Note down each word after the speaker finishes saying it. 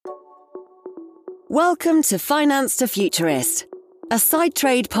Welcome to Finance to Futurist, a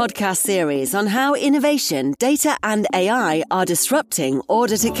Sidetrade podcast series on how innovation, data and AI are disrupting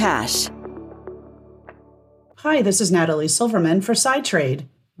order to cash. Hi, this is Natalie Silverman for Sidetrade.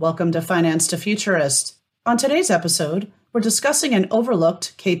 Welcome to Finance to Futurist. On today's episode, we're discussing an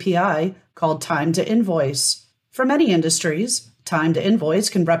overlooked KPI called Time-to-Invoice. For many industries, Time-to-Invoice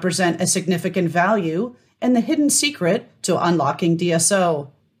can represent a significant value and the hidden secret to unlocking DSO.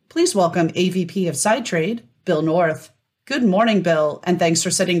 Please welcome AVP of Sidetrade, Bill North. Good morning, Bill, and thanks for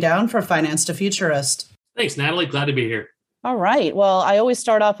sitting down for Finance to Futurist. Thanks, Natalie. Glad to be here. All right. Well, I always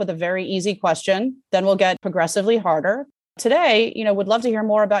start off with a very easy question, then we'll get progressively harder. Today, would love to hear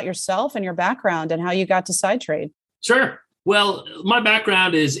more about yourself and your background and how you got to Sidetrade. Sure. Well, my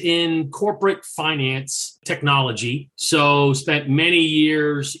background is in corporate finance technology. So spent many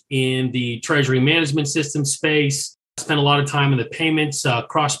years in the treasury management system space, spent a lot of time in the payments,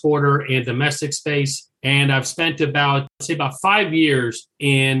 cross-border and domestic space. And I've spent about 5 years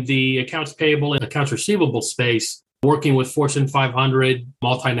in the accounts payable and accounts receivable space, working with Fortune 500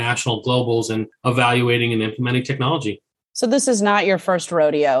 multinational globals and evaluating and implementing technology. So this is not your first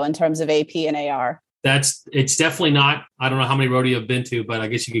rodeo in terms of AP and AR. It's definitely not. I don't know how many rodeo I've been to, but I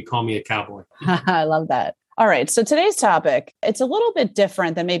guess you could call me a cowboy. I love that. All right. So today's topic, it's a little bit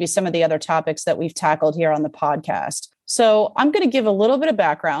different than maybe some of the other topics that we've tackled here on the podcast. So I'm going to give a little bit of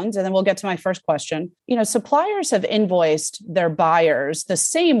background and then we'll get to my first question. Suppliers have invoiced their buyers the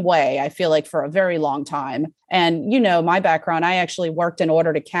same way, I feel like, for a very long time. And, my background, I actually worked in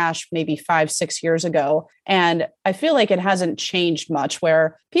order to cash maybe 5-6 years ago. And I feel like it hasn't changed much,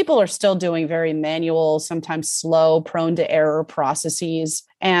 where people are still doing very manual, sometimes slow, prone to error processes.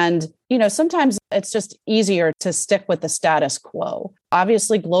 And, sometimes it's just easier to stick with the status quo.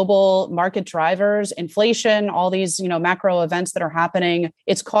 Obviously, global market drivers, inflation, all these, macro events that are happening,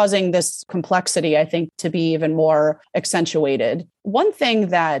 it's causing this complexity, I think, to be even more accentuated. One thing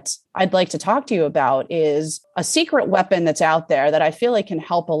that I'd like to talk to you about is a secret weapon that's out there that I feel like can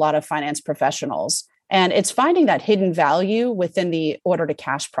help a lot of finance professionals. And it's finding that hidden value within the order to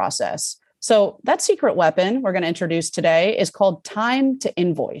cash process. So that secret weapon we're going to introduce today is called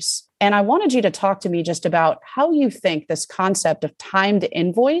Time-to-Invoice. And I wanted you to talk to me just about how you think this concept of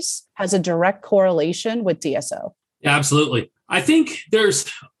time-to-invoice has a direct correlation with DSO. Yeah, absolutely. I think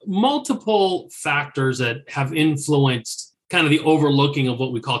there's multiple factors that have influenced kind of the overlooking of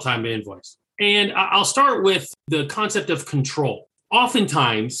what we call time-to-invoice. And I'll start with the concept of control.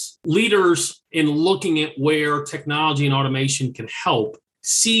 Oftentimes, leaders, in looking at where technology and automation can help,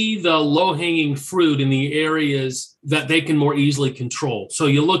 see the low-hanging fruit in the areas that they can more easily control. So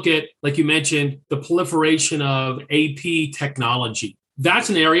you look at, like you mentioned, the proliferation of AP technology. That's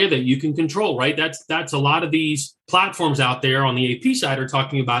an area that you can control, right? That's a lot of these platforms out there on the AP side are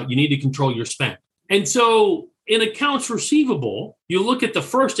talking about you need to control your spend. And so in accounts receivable, you look at the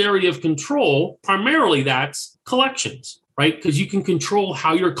first area of control, primarily that's collections, right? Because you can control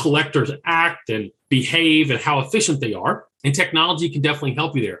how your collectors act and behave and how efficient they are. And technology can definitely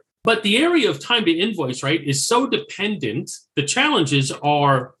help you there. But the area of time to invoice, right, is so dependent. The challenges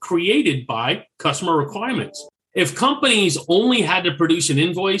are created by customer requirements. If companies only had to produce an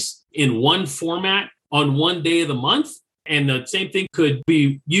invoice in one format on one day of the month, and the same thing could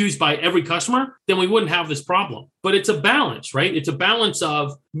be used by every customer, then we wouldn't have this problem. But it's a balance, right? It's a balance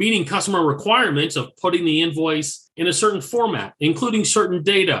of meeting customer requirements of putting the invoice in a certain format, including certain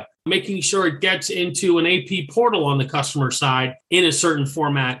data, making sure it gets into an AP portal on the customer side in a certain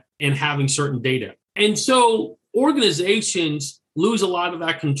format and having certain data. And so organizations lose a lot of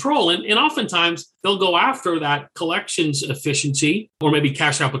that control. And oftentimes they'll go after that collections efficiency or maybe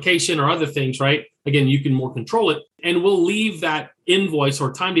cash application or other things, right? Again, you can more control it. And we'll leave that invoice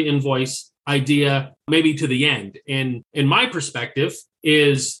or time to invoice idea maybe to the end. And in my perspective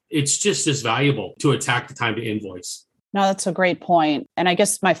is it's just as valuable to attack the time to invoice. No, that's a great point. And I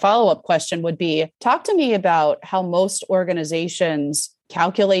guess my follow-up question would be, talk to me about how most organizations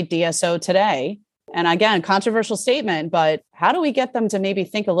calculate DSO today. And again, controversial statement, but how do we get them to maybe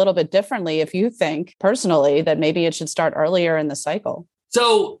think a little bit differently if you think personally that maybe it should start earlier in the cycle?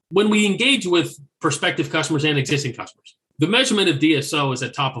 So when we engage with prospective customers and existing customers, the measurement of DSO is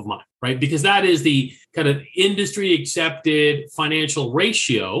at top of mind, right? Because that is the kind of industry accepted financial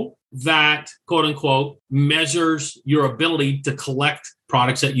ratio that, quote unquote, measures your ability to collect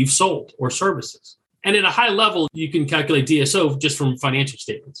products that you've sold or services. And at a high level, you can calculate DSO just from financial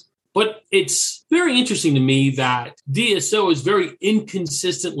statements. But it's very interesting to me that DSO is very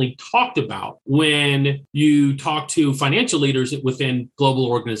inconsistently talked about when you talk to financial leaders within global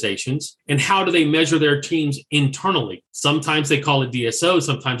organizations and how do they measure their teams internally. Sometimes they call it DSO,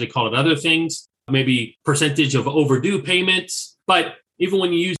 sometimes they call it other things. maybe percentage of overdue payments. But even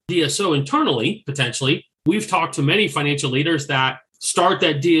when you use DSO internally, potentially, we've talked to many financial leaders that start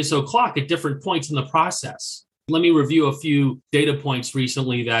that DSO clock at different points in the process. Let me review a few data points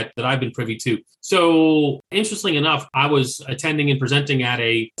recently that I've been privy to. So interestingly enough, I was attending and presenting at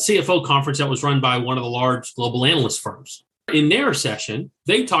a CFO conference that was run by one of the large global analyst firms. In their session,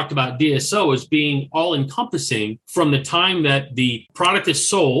 they talked about DSO as being all encompassing from the time that the product is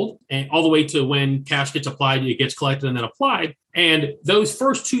sold and all the way to when cash gets applied, it gets collected and then applied. And those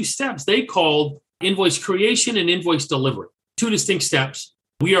first two steps they called invoice creation and invoice delivery, two distinct steps.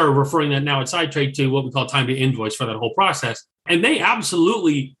 We are referring that now at Sidetrade to what we call time to invoice for that whole process. And they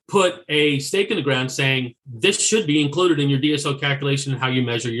absolutely put a stake in the ground saying this should be included in your DSO calculation and how you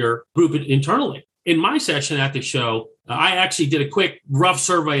measure your group internally. In my session at the show, I actually did a quick rough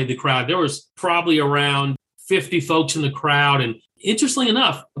survey of the crowd. There was probably around 50 folks in the crowd. And interestingly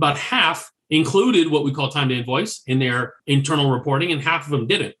enough, about half included what we call time to invoice in their internal reporting, and half of them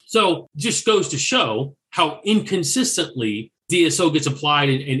didn't. So just goes to show how inconsistently DSO gets applied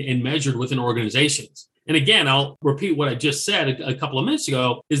and measured within organizations. And again, I'll repeat what I just said a couple of minutes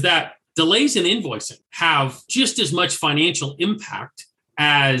ago, is that delays in invoicing have just as much financial impact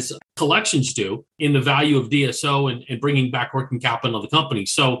as collections do in the value of DSO and bringing back working capital of the company.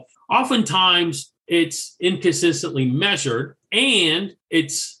 So oftentimes it's inconsistently measured, and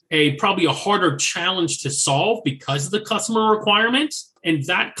it's probably a harder challenge to solve because of the customer requirements. And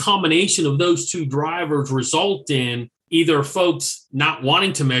that combination of those two drivers result in either folks not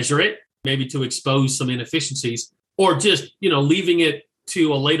wanting to measure it, maybe to expose some inefficiencies, or just, leaving it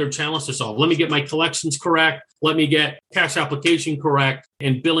to a later challenge to solve. Let me get my collections correct. Let me get cash application correct,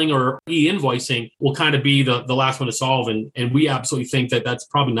 and billing or e-invoicing will kind of be the last one to solve. And we absolutely think that that's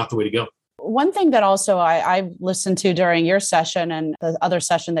probably not the way to go. One thing that also I listened to during your session and the other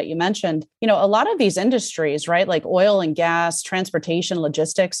session that you mentioned, a lot of these industries, right, like oil and gas, transportation,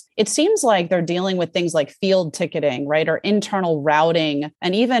 logistics, it seems like they're dealing with things like field ticketing, right, or internal routing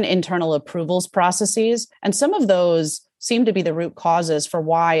and even internal approvals processes. And some of those seem to be the root causes for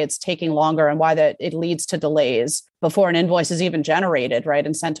why it's taking longer and why that it leads to delays before an invoice is even generated, right,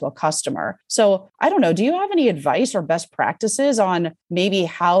 and sent to a customer. So I don't know, do you have any advice or best practices on maybe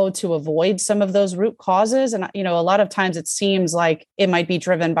how to avoid some of those root causes? And, a lot of times it seems like it might be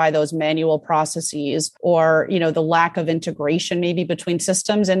driven by those manual processes or, the lack of integration maybe between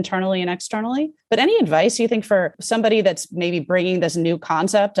systems internally and externally. But any advice you think for somebody that's maybe bringing this new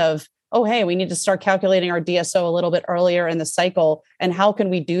concept of, oh, hey, we need to start calculating our DSO a little bit earlier in the cycle. And how can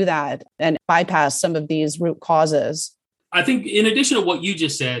we do that and bypass some of these root causes? I think in addition to what you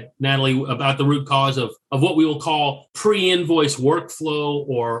just said, Natalie, about the root cause of what we will call pre-invoice workflow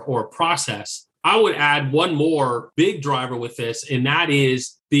or process, I would add one more big driver with this, and that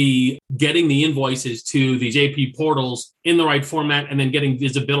is the getting the invoices to these AP portals in the right format and then getting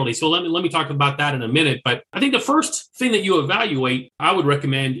visibility. So let me talk about that in a minute. But I think the first thing that you evaluate, I would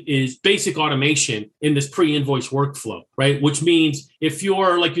recommend, is basic automation in this pre-invoice workflow, right? Which means if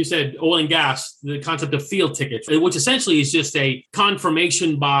you're, like you said, oil and gas, the concept of field tickets, which essentially is just a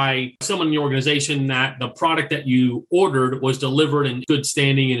confirmation by someone in the organization that the product that you ordered was delivered in good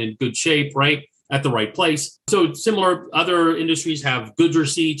standing and in good shape, right? At the right place. So similar, other industries have goods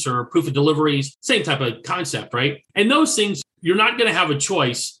receipts or proof of deliveries, same type of concept, right? And those things, you're not going to have a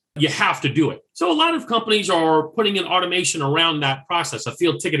choice. You have to do it. So a lot of companies are putting in automation around that process, a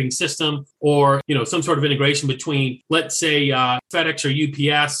field ticketing system or, some sort of integration between, let's say, FedEx or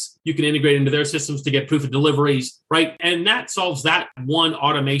UPS. You can integrate into their systems to get proof of deliveries, right? And that solves that one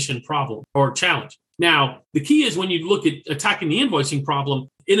automation problem or challenge. Now, the key is when you look at attacking the invoicing problem,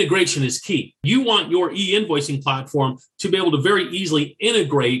 integration is key. You want your e-invoicing platform to be able to very easily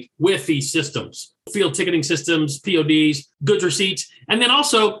integrate with these systems, field ticketing systems, PODs, goods receipts, and then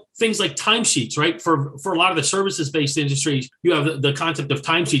also things like timesheets, right? For a lot of the services-based industries, you have the concept of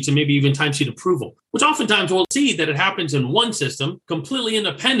timesheets and maybe even timesheet approval, which oftentimes we'll see that it happens in one system, completely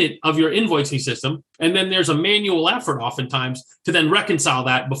independent of your invoicing system. And then there's a manual effort oftentimes to then reconcile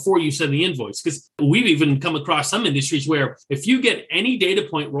that before you send the invoice. Because we've even come across some industries where if you get any data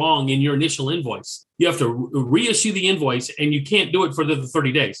point wrong in your initial invoice, you have to reissue the invoice and you can't do it for the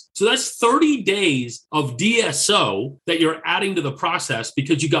 30 days. So that's 30 days of DSO that you're adding to the process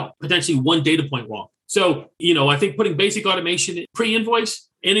because you got potentially one data point wrong. So, I think putting basic automation pre-invoice,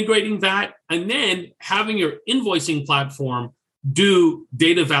 integrating that, and then having your invoicing platform do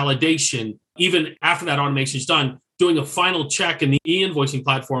data validation, even after that automation is done, doing a final check in the e-invoicing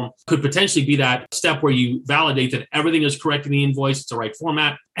platform could potentially be that step where you validate that everything is correct in the invoice, it's the right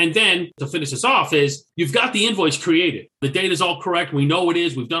format. And then to finish this off is you've got the invoice created. The data is all correct. We know it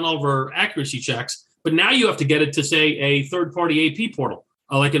is. We've done all of our accuracy checks. But now you have to get it to, say, a third-party AP portal,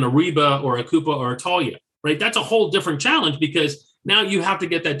 like an Ariba or a Coupa or a Talia, right? That's a whole different challenge because now you have to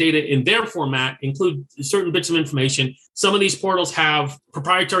get that data in their format, include certain bits of information. Some of these portals have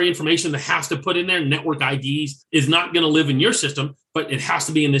proprietary information that has to put in there. Network IDs is not going to live in your system, but it has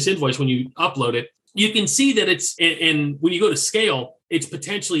to be in this invoice when you upload it. You can see that it's, and when you go to scale, it's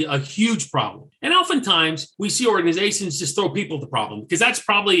potentially a huge problem. And oftentimes we see organizations just throw people at the problem because that's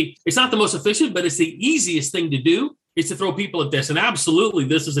probably, it's not the most efficient, but it's the easiest thing to do is to throw people at this. And absolutely,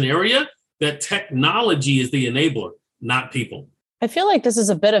 this is an area that technology is the enabler, not people. I feel like this is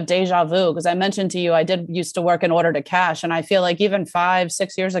a bit of deja vu because I mentioned to you, I did used to work in order to cash. And I feel like even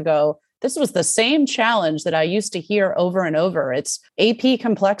 5-6 years ago, this was the same challenge that I used to hear over and over. It's AP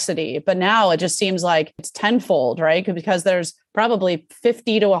complexity, but now it just seems like it's tenfold, right? Because there's probably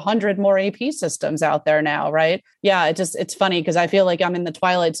 50 to 100 more AP systems out there now, right? Yeah, it's funny because I feel like I'm in the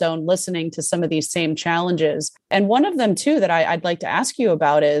twilight zone listening to some of these same challenges. And one of them too that I'd like to ask you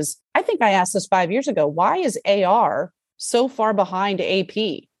about is, I think I asked this 5 years ago, why is AR so far behind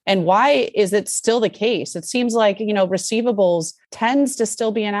AP? And why is it still the case? It seems like, receivables tends to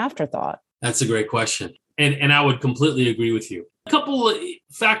still be an afterthought. That's a great question. And I would completely agree with you. A couple of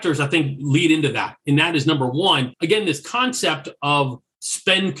factors I think lead into that. And that is number one, again, this concept of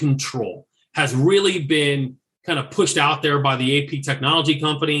spend control has really been kind of pushed out there by the AP technology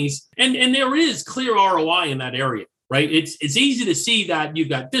companies. And there is clear ROI in that area, right? It's easy to see that you've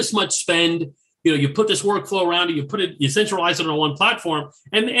got this much spend. You put this workflow around it, you centralize it on one platform,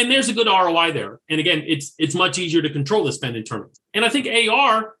 and there's a good ROI there. And again, it's much easier to control the spend internally. And I think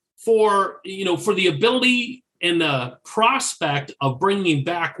AR for the ability and the prospect of bringing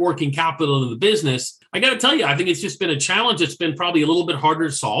back working capital into the business, I got to tell you, I think it's just been a challenge. It's been probably a little bit harder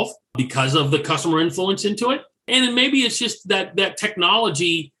to solve because of the customer influence into it. And maybe it's just that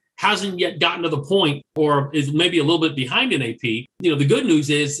technology hasn't yet gotten to the point or is maybe a little bit behind in AP. The good news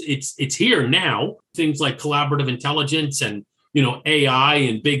is it's here now. Things like collaborative intelligence and, AI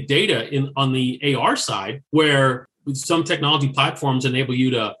and big data on the AR side, where some technology platforms enable you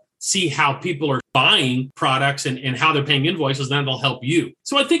to see how people are buying products and how they're paying invoices, and that'll help you.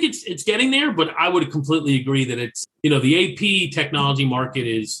 So I think it's getting there, but I would completely agree that it's, the AP technology market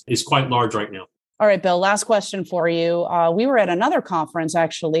is quite large right now. All right, Bill, last question for you. We were at another conference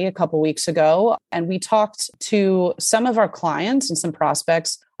actually a couple of weeks ago, and we talked to some of our clients and some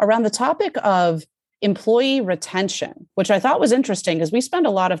prospects around the topic of employee retention, which I thought was interesting because we spend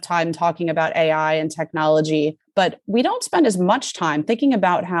a lot of time talking about AI and technology, but we don't spend as much time thinking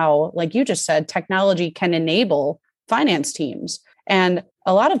about how, like you just said, technology can enable finance teams. And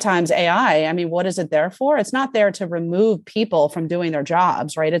a lot of times AI, what is it there for? It's not there to remove people from doing their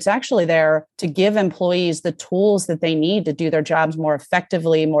jobs, right? It's actually there to give employees the tools that they need to do their jobs more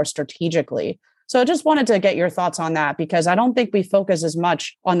effectively, more strategically. So I just wanted to get your thoughts on that because I don't think we focus as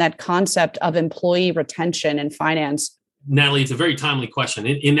much on that concept of employee retention in finance. Natalie, it's a very timely question.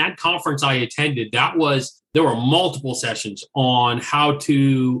 In that conference I attended, there were multiple sessions on how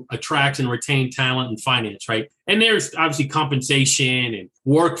to attract and retain talent in finance, right? And there's obviously compensation and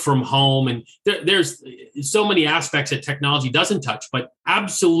work from home. And there's so many aspects that technology doesn't touch. But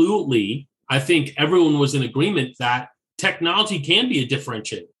absolutely, I think everyone was in agreement that technology can be a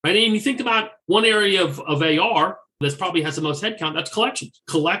differentiator, right? And you think about one area of AR that probably has the most headcount, that's collections.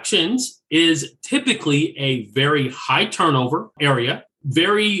 Collections is typically a very high turnover area,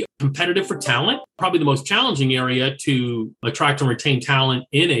 very competitive for talent, probably the most challenging area to attract and retain talent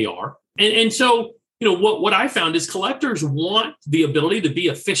in AR. And so, what I found is collectors want the ability to be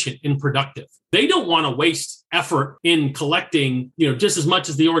efficient and productive. They don't want to waste effort in collecting, just as much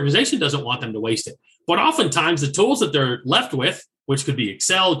as the organization doesn't want them to waste it. But oftentimes the tools that they're left with, which could be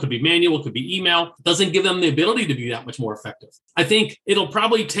Excel, it could be manual, it could be email, doesn't give them the ability to be that much more effective. I think it'll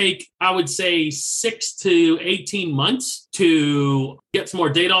probably take, I would say, 6 to 18 months to get some more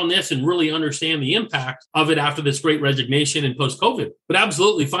data on this and really understand the impact of it after this great resignation and post-COVID. But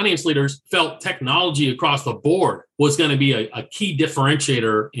absolutely, finance leaders felt technology across the board was going to be a key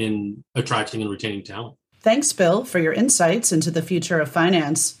differentiator in attracting and retaining talent. Thanks, Bill, for your insights into the future of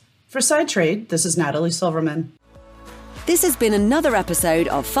finance. For Sidetrade, this is Natalie Silverman. This has been another episode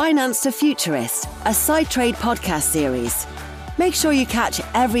of Finance to Futurist, a Sidetrade podcast series. Make sure you catch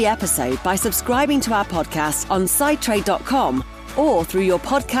every episode by subscribing to our podcast on sidetrade.com or through your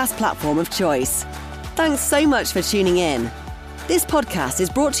podcast platform of choice. Thanks so much for tuning in. This podcast is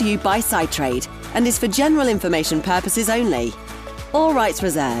brought to you by Sidetrade, and is for general information purposes only. All rights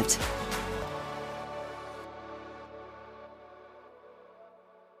reserved.